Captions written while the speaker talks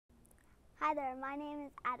Hi there, my name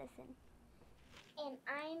is Addison. And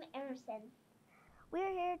I'm Emerson.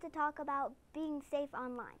 We're here to talk about being safe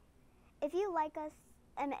online. If you like us,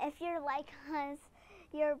 and if you're like us,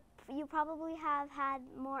 you probably have had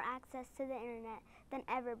more access to the internet than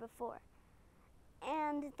ever before.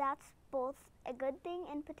 And that's both a good thing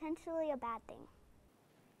and potentially a bad thing.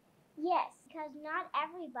 Yes, because not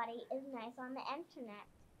everybody is nice on the internet.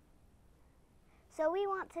 So we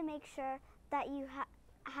want to make sure that you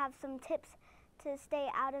have some tips to stay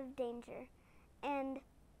out of danger and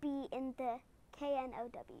be in the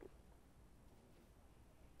K.N.O.W.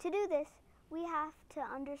 To do this, we have to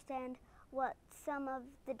understand what some of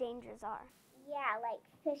the dangers are. Yeah, like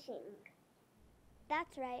phishing.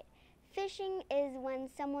 That's right. Phishing is when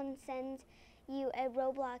someone sends you a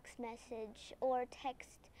Roblox message or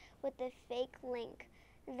text with a fake link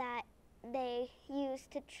that they use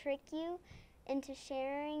to trick you into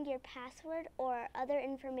sharing your password or other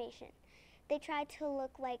information. They try to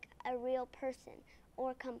look like a real person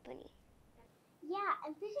or company. Yeah,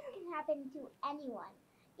 and phishing can happen to anyone,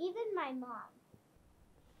 even my mom.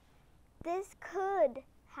 This could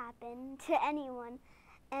happen to anyone,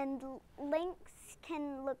 and links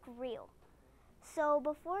can look real. So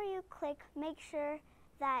before you click, make sure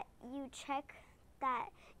that you check that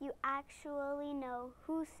you actually know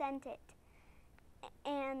who sent it,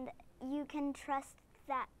 and you can trust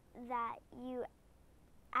that you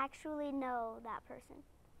actually know that person.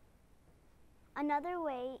 Another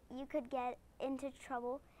way you could get into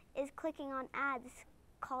trouble is clicking on ads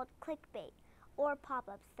called clickbait or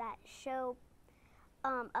pop-ups that show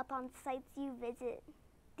up on sites you visit.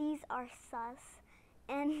 These are sus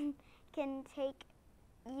and can take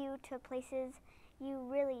you to places you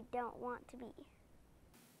really don't want to be.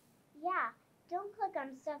 Yeah, don't click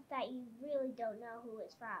on stuff that you really don't know who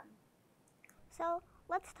it's from. So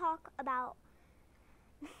let's talk about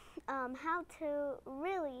how to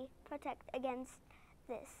really protect against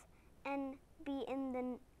this and be in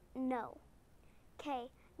the know. K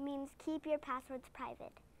means keep your passwords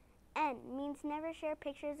private. N means never share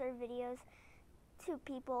pictures or videos to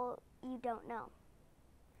people you don't know.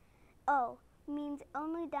 O means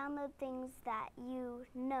only download things that you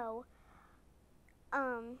know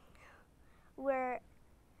where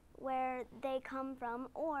they come from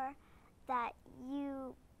or that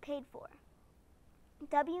you paid for.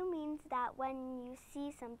 W means that when you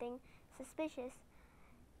see something suspicious,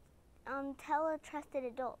 tell a trusted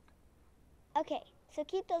adult. Okay, so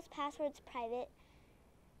keep those passwords private.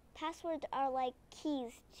 Passwords are like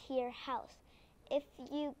keys to your house. If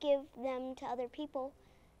you give them to other people,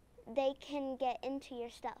 they can get into your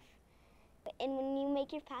stuff. And when you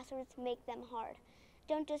make your passwords, make them hard.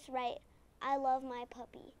 Don't just write, I love my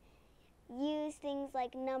puppy. Use things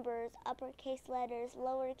like numbers, uppercase letters,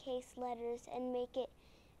 lowercase letters, and make it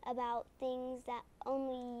about things that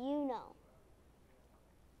only you know.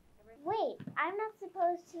 Wait, I'm not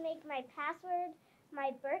supposed to make my password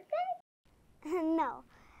my birthday? No.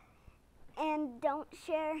 And don't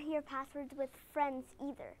share your passwords with friends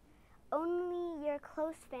either. Only your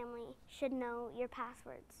close family should know your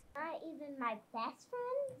passwords. Not even my best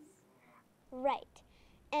friends? Right.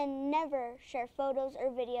 And never share photos or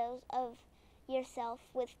videos of yourself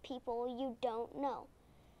with people you don't know.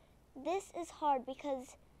 This is hard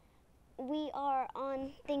because we are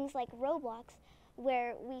on things like Roblox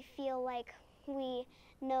where we feel like we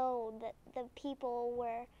know that the people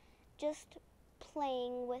we're just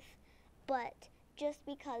playing with, but just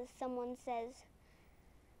because someone says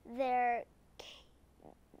they're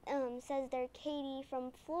Katie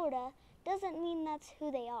from Florida doesn't mean that's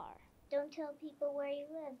who they are. Don't tell people where you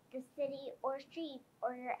live, the city or street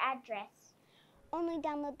or your address. Only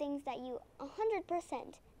download things that you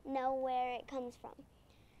 100% know where it comes from.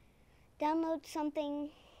 Download something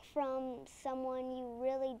from someone you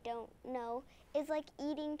really don't know is like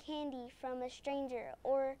eating candy from a stranger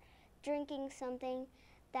or drinking something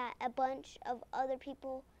that a bunch of other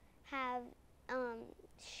people have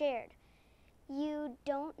shared. You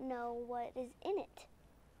don't know what is in it.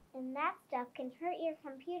 And that stuff can hurt your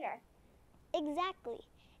computer. Exactly.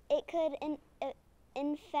 It could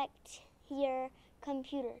infect your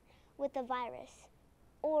computer with a virus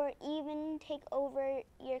or even take over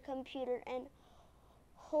your computer and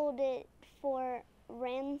hold it for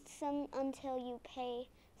ransom until you pay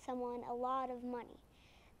someone a lot of money.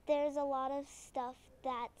 There's a lot of stuff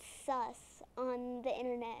that's sus on the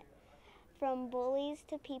internet, from bullies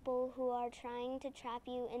to people who are trying to trap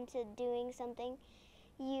you into doing something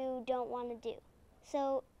you don't want to do.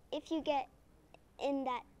 So if you get in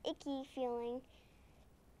that icky feeling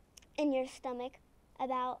in your stomach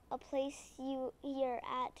about a place you're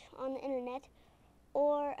at on the internet,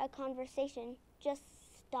 or a conversation, just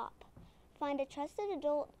stop. Find a trusted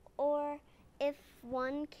adult, or if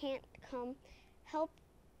one can't come help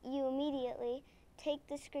you immediately, take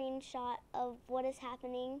the screenshot of what is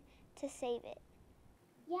happening to save it.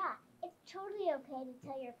 Yeah, it's totally okay to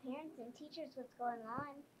tell your parents and teachers what's going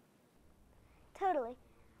on. Totally.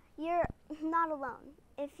 You're not alone.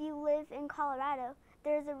 If you live in Colorado,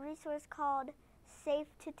 there's a resource called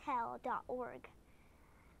safetotell.org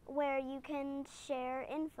where you can share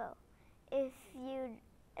info. If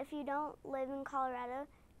you don't live in Colorado,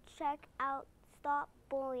 check out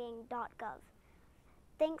stopbullying.gov.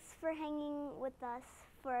 Thanks for hanging with us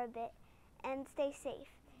for a bit, and stay safe.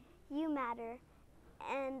 You matter,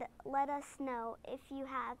 and let us know if you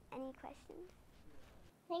have any questions.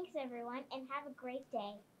 Thanks, everyone, and have a great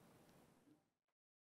day.